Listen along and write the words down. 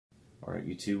Alright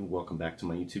YouTube, welcome back to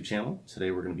my YouTube channel.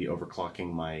 Today we're going to be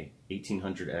overclocking my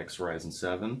 1800X Ryzen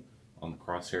 7 on the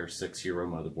Crosshair 6 Hero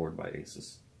motherboard by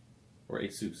Asus. Or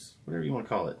Asus, whatever you want to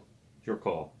call it. It's your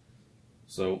call.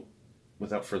 So,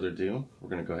 without further ado, we're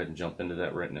going to go ahead and jump into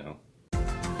that right now.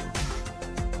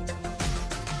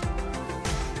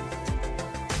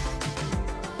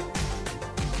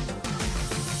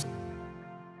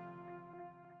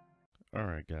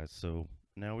 Alright guys, so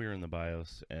now we are in the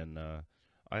BIOS and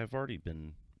I have already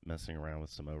been messing around with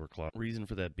some overclock. Reason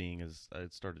for that being is I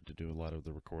had started to do a lot of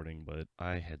the recording, but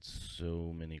I had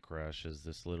so many crashes.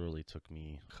 This literally took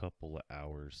me a couple of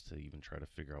hours to even try to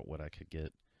figure out what I could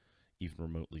get even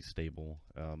remotely stable.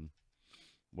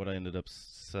 What I ended up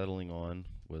settling on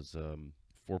was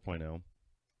 4.0.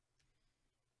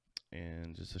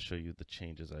 And just to show you the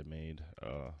changes I made,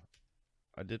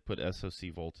 I did put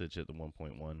SoC voltage at the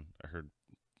 1.1.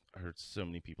 I heard so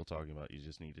many people talking about you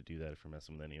just need to do that if you're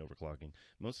messing with any overclocking,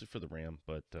 mostly for the RAM,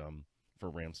 but for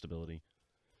RAM stability.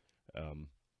 But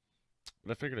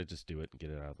I figured I'd just do it and get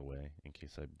it out of the way in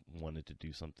case I wanted to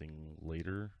do something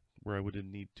later where I would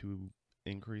need to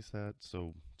increase that.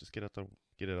 So just get it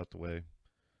out the way.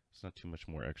 It's not too much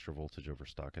more extra voltage over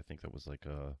stock. I think that was like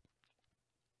a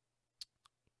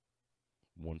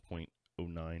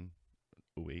 1.09,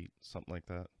 08, something like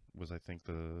that was I think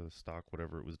the stock,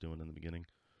 whatever it was doing in the beginning.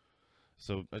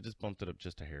 So I just bumped it up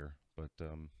just a hair, but the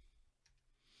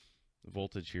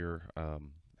voltage here,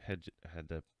 had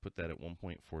to put that at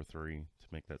 1.43 to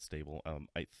make that stable.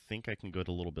 I think I can go to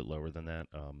a little bit lower than that.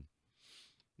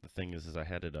 The thing is I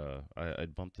had it, I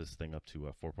bumped this thing up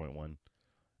to 4.1.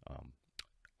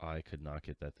 I could not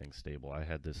get that thing stable. I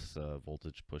had this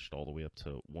voltage pushed all the way up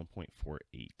to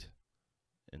 1.48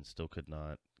 and still could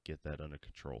not get that under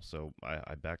control. So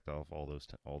I backed off all those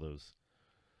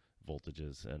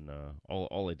voltages, and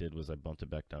all I did was I bumped it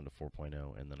back down to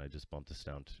 4.0, and then I just bumped this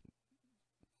down to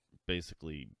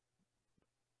basically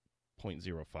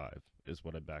 0.05 is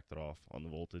what I backed it off on the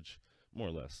voltage, more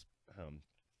or less.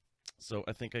 So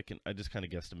I think I just kind of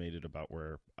guesstimated about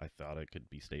where I thought I could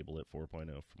be stable at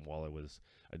 4.0 from while I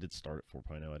did start at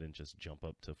 4.0. I didn't just jump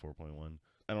up to 4.1.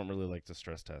 I don't really like to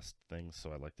stress test things,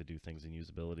 so I like to do things in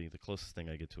usability. The closest thing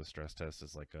I get to a stress test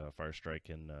is like a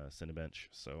Firestrike and Cinebench.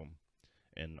 So,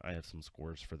 and I have some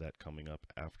scores for that coming up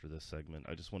after this segment.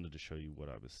 I just wanted to show you what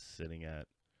I was sitting at,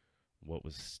 what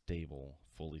was stable,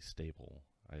 fully stable.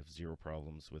 I have zero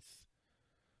problems with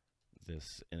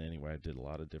this in any way. I did a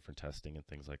lot of different testing and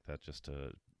things like that just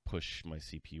to push my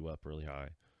CPU up really high,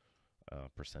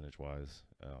 percentage-wise.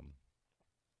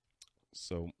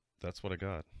 So that's what I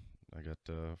got. I got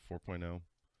 4.0.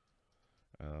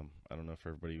 I don't know if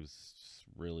everybody was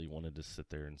really wanted to sit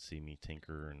there and see me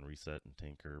tinker and reset and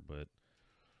tinker, but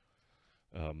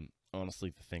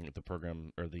honestly, the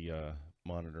program or the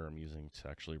monitor I'm using to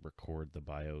actually record the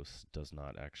BIOS does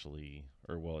not actually,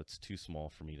 or well, it's too small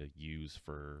for me to use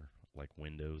for like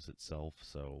Windows itself.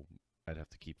 So I'd have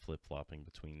to keep flip-flopping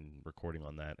between recording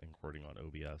on that and recording on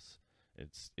OBS. It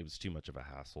was too much of a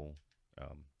hassle.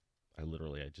 I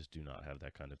just do not have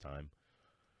that kind of time.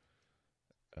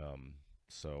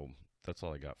 So that's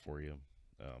all I got for you.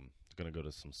 I'm going to go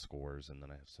to some scores, and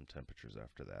then I have some temperatures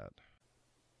after that.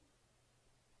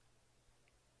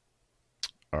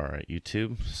 Alright,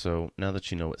 YouTube, so now that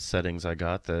you know what settings I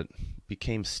got that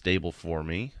became stable for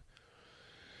me,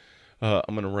 I'm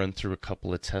going to run through a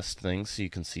couple of test things so you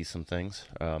can see some things.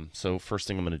 So first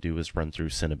thing I'm going to do is run through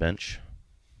Cinebench,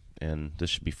 and this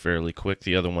should be fairly quick.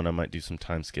 The other one I might do some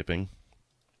time skipping.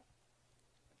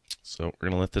 So we're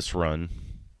going to let this run.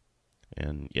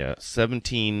 And yeah,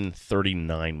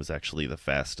 1739 was actually the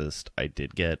fastest I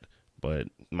did get, but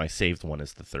my saved one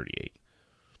is the 38,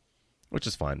 which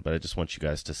is fine, but I just want you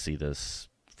guys to see this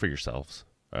for yourselves.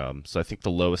 So I think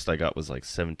the lowest I got was like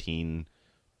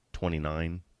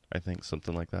 1729, I think,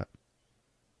 something like that.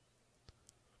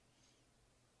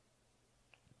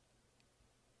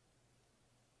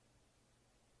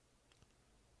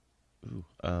 Ooh,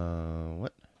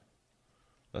 what?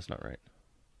 That's not right.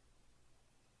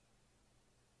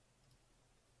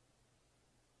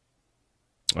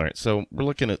 All right, so we're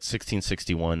looking at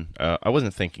 1661. I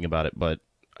wasn't thinking about it, but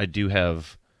I do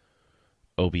have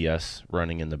OBS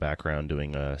running in the background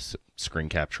doing a screen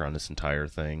capture on this entire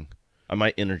thing. I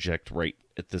might interject right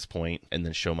at this point and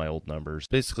then show my old numbers.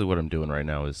 Basically what I'm doing right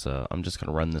now is I'm just going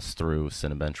to run this through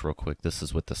Cinebench real quick. This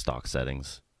is with the stock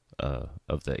settings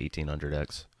of the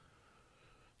 1800X.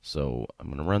 So I'm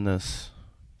going to run this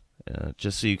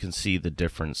just so you can see the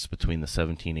difference between the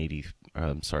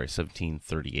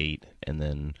 1738 and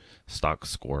then stock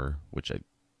score, which I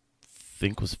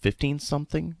think was 15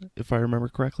 something, if I remember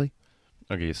correctly.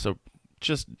 Okay, so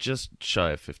just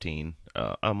shy of 15.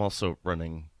 I'm also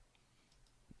running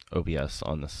OBS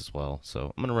on this as well,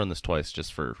 so I'm gonna run this twice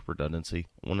just for redundancy.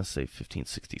 I want to say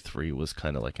 1563 was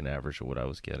kind of like an average of what I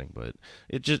was getting, but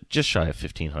it just shy of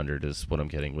 1500 is what I'm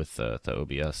getting with the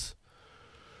OBS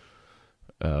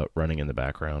running in the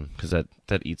background, because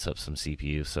that eats up some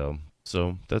CPU.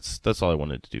 So that's all I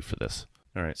wanted to do for this.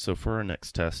 All right, so for our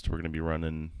next test, we're gonna be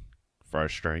running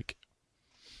Firestrike.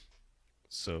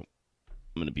 So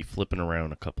I'm going to be flipping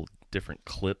around a couple different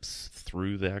clips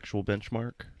through the actual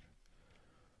benchmark,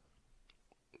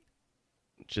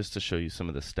 just to show you some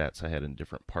of the stats I had in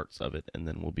different parts of it, and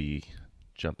then we'll be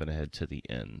jumping ahead to the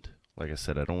end. Like I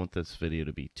said, I don't want this video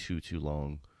to be too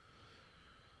long.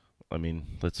 I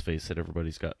mean, let's face it,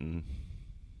 everybody's gotten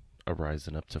a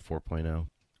Ryzen up to 4.0.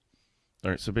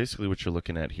 Alright, so basically what you're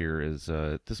looking at here is,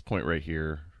 at this point right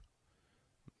here,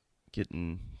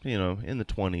 getting, you know, in the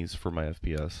 20s for my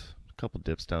FPS. A couple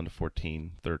dips down to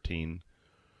 14, 13.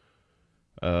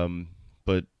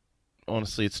 But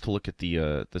honestly, it's to look at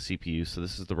the CPU. So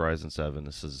this is the Ryzen 7.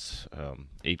 This is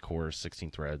 8 cores,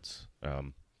 16 threads.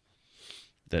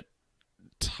 That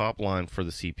top line for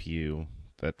the CPU,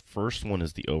 that first one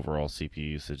is the overall CPU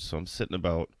usage. So I'm sitting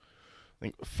about, I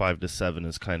think 5 to 7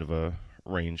 is kind of a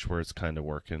range where it's kind of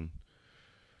working.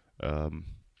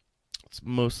 It's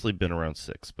mostly been around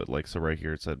 6, but like, so right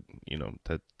here it's at, you know,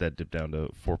 that dipped down to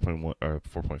 4.1 or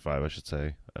 4.5, I should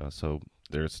say. So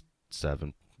there's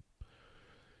 7.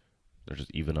 There's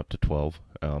just even up to 12.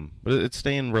 But it's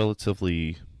staying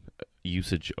relatively,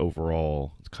 usage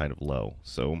overall is kind of low.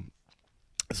 So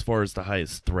as far as the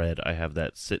highest thread, I have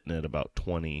that sitting at about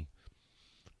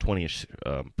 20-ish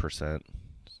percent.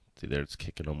 See there, it's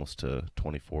kicking almost to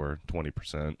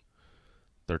 20%.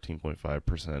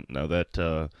 13.5%. Now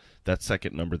that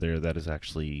second number there, that is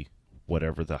actually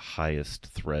whatever the highest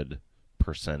thread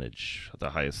percentage,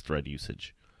 the highest thread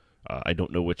usage. I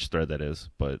don't know which thread that is,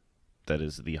 but that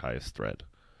is the highest thread.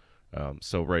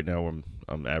 So right now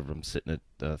I'm sitting at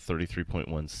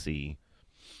 33.1 C,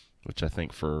 which I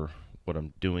think for what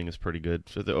I'm doing is pretty good.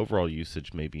 For the overall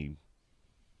usage, maybe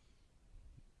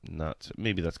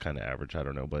that's kind of average. I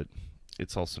don't know, but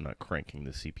it's also not cranking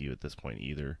the CPU at this point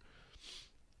either.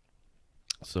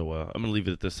 So I'm going to leave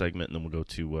it at this segment, and then we'll go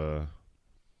to,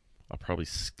 I'm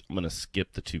going to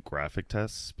skip the 2 graphic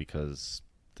tests because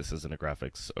this isn't a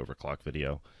graphics overclock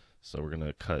video. So we're going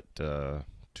to cut to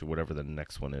whatever the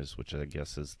next one is, which I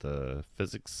guess is the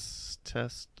physics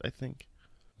test, I think.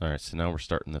 All right, so now we're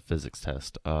starting the physics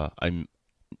test. To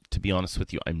be honest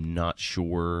with you, I'm not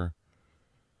sure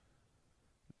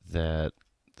that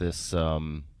this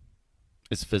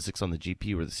is physics on the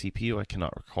GPU or the CPU. I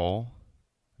cannot recall.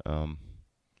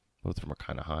 Both of them are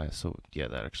kind of high, so yeah,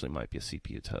 that actually might be a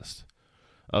CPU test.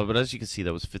 But as you can see,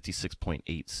 that was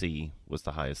 56.8 C was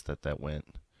the highest that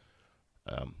went.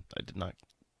 I did not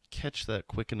catch that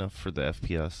quick enough for the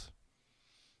FPS.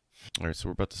 All right, so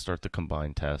we're about to start the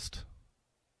combined test.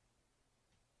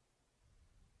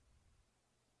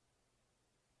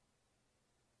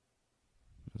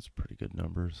 That's pretty good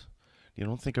numbers. I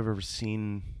don't think I've ever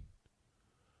seen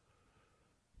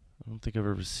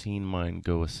mine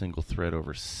go a single thread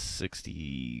over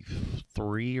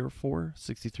 63 or 4.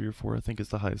 63 or 4, I think, is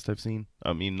the highest I've seen.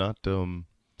 I mean, not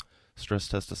stress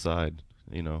test aside,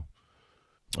 you know.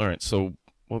 All right, so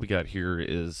what we got here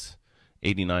is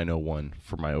 8901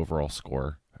 for my overall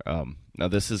score. Now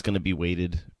this is going to be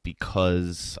weighted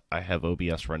because I have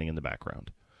OBS running in the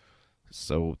background.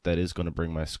 So that is going to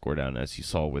bring my score down, as you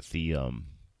saw with the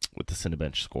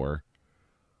Cinebench score.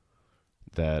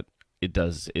 That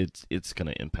it's going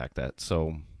to impact that.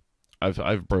 So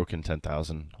I've broken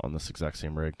 10,000 on this exact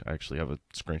same rig. I actually have a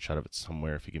screenshot of it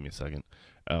somewhere if you give me a second.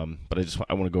 But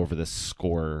I want to go over this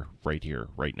score right here,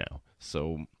 right now.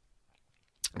 So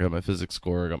I got my physics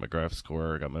score, I got my graph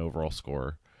score, I got my overall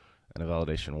score, and a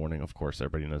validation warning. Of course,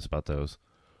 everybody knows about those.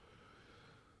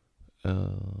 Yeah.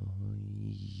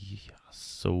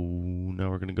 So now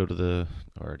we're going to go to the...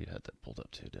 I already had that pulled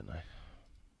up too, didn't I?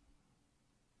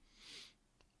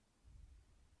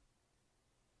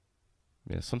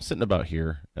 Yeah, so I'm sitting about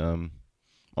here.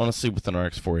 Honestly, with an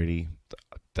RX 480,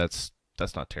 that's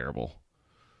not terrible.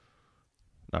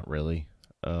 Not really.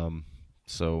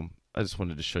 So I just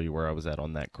wanted to show you where I was at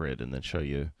on that grid, and then show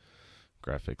you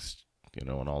graphics, you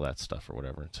know, and all that stuff or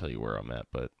whatever, and tell you where I'm at.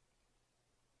 But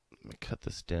let me cut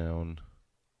this down.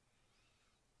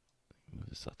 Move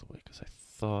this out the way because I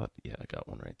thought, yeah, I got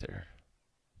one right there.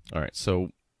 All right,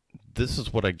 so this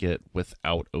is what I get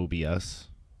without OBS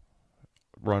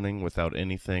running, without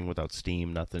anything, without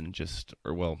Steam, nothing, just,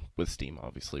 or well, with Steam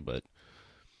obviously, but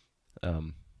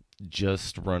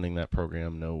just running that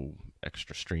program, no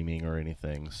extra streaming or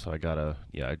anything. So I gotta,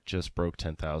 yeah, I just broke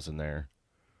 10,000 there.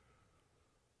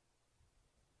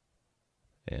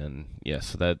 And yeah,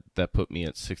 so that put me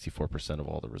at 64% of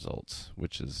all the results,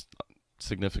 which is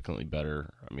significantly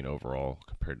better. I mean, overall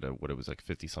compared to what it was like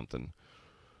 50 something.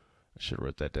 I should have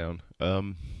wrote that down.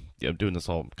 Yeah, I'm doing this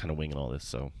all kind of winging all this,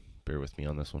 so bear with me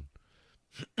on this one.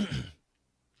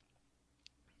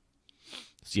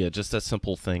 So yeah, just that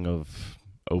simple thing of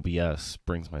OBS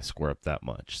brings my score up that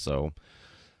much. So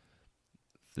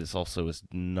this also is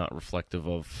not reflective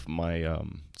of my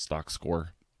stock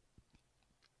score,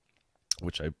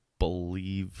 which I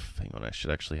believe, hang on, I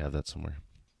should actually have that somewhere.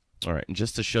 All right, and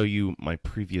just to show you my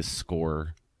previous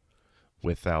score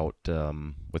without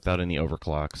any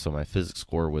overclock, so my physics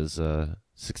score was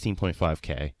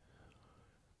 16.5K.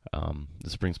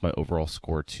 This brings my overall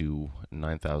score to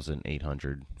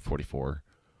 9,844.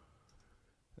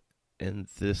 And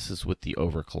this is with the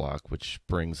overclock, which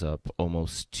brings up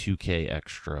almost 2K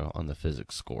extra on the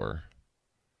physics score.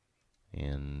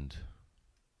 And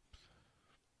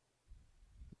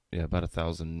yeah, about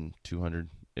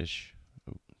 1,200-ish.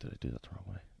 Oh, did I do that the wrong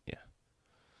way? Yeah.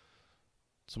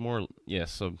 So more, yeah,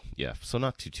 so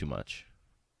not too much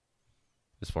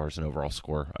as far as an overall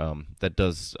score. That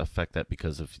does affect that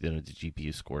because of the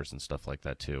GPU scores and stuff like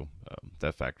that too.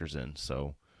 That factors in.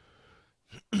 So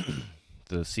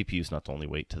the CPU is not the only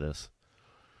weight to this.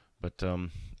 But I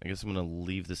guess I'm going to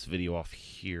leave this video off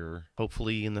here.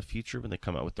 Hopefully in the future when they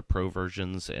come out with the Pro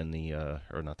versions and the,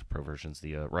 or not the Pro versions,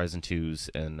 the Ryzen 2s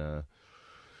and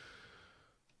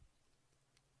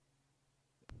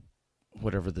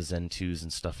whatever the Zen 2s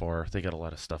and stuff are, they got a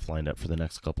lot of stuff lined up for the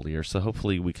next couple of years. So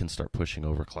hopefully we can start pushing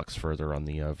overclocks further on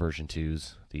the version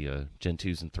 2s, the Gen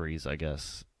 2s and 3s, I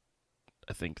guess.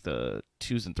 I think the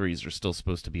 2s and 3s are still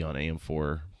supposed to be on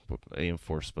AM4.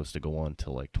 AM4 is supposed to go on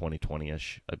till like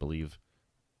 2020-ish, I believe.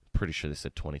 Pretty sure they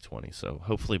said 2020. So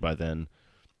hopefully by then,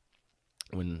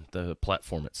 when the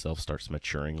platform itself starts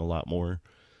maturing a lot more,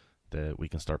 that we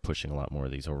can start pushing a lot more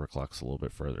of these overclocks a little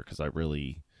bit further. Because I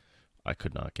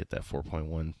could not get that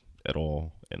 4.1 at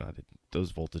all, and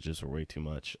those voltages were way too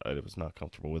much. I was not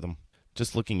comfortable with them.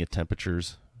 Just looking at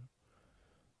temperatures,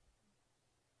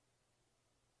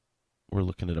 we're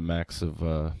looking at a max of,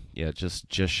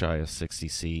 just shy of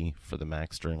 60C for the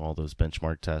max during all those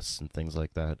benchmark tests and things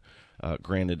like that.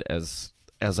 Granted, as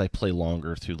I play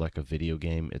longer through like a video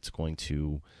game, it's going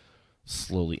to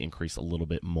slowly increase a little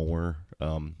bit more.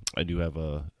 I do have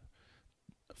a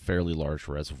fairly large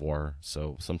reservoir,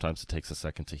 so sometimes it takes a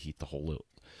second to heat the whole loop.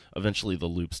 Eventually the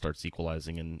loop starts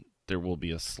equalizing, and there will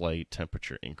be a slight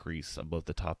temperature increase above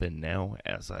the top end now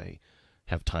as I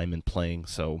have time in playing.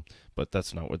 So, but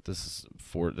that's not what this is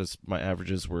for. My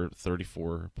averages were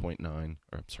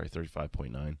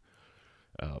 35.9,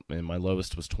 and my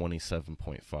lowest was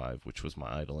 27.5, which was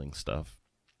my idling stuff,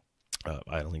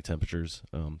 idling temperatures.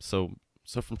 So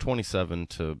from 27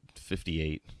 to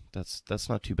 58, that's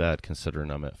not too bad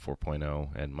considering I'm at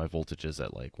 4.0 and my voltage is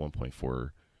at like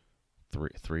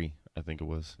 1.43, I think it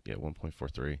was. Yeah,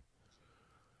 1.43.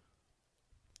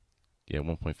 Yeah,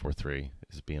 1.43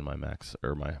 is being my max,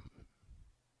 or my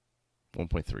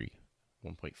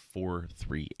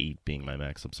 1.438 being my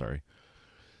max, I'm sorry.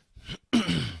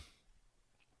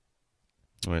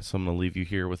 Alright, so I'm going to leave you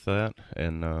here with that,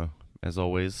 and as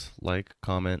always, like,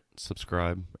 comment,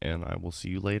 subscribe, and I will see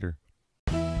you later.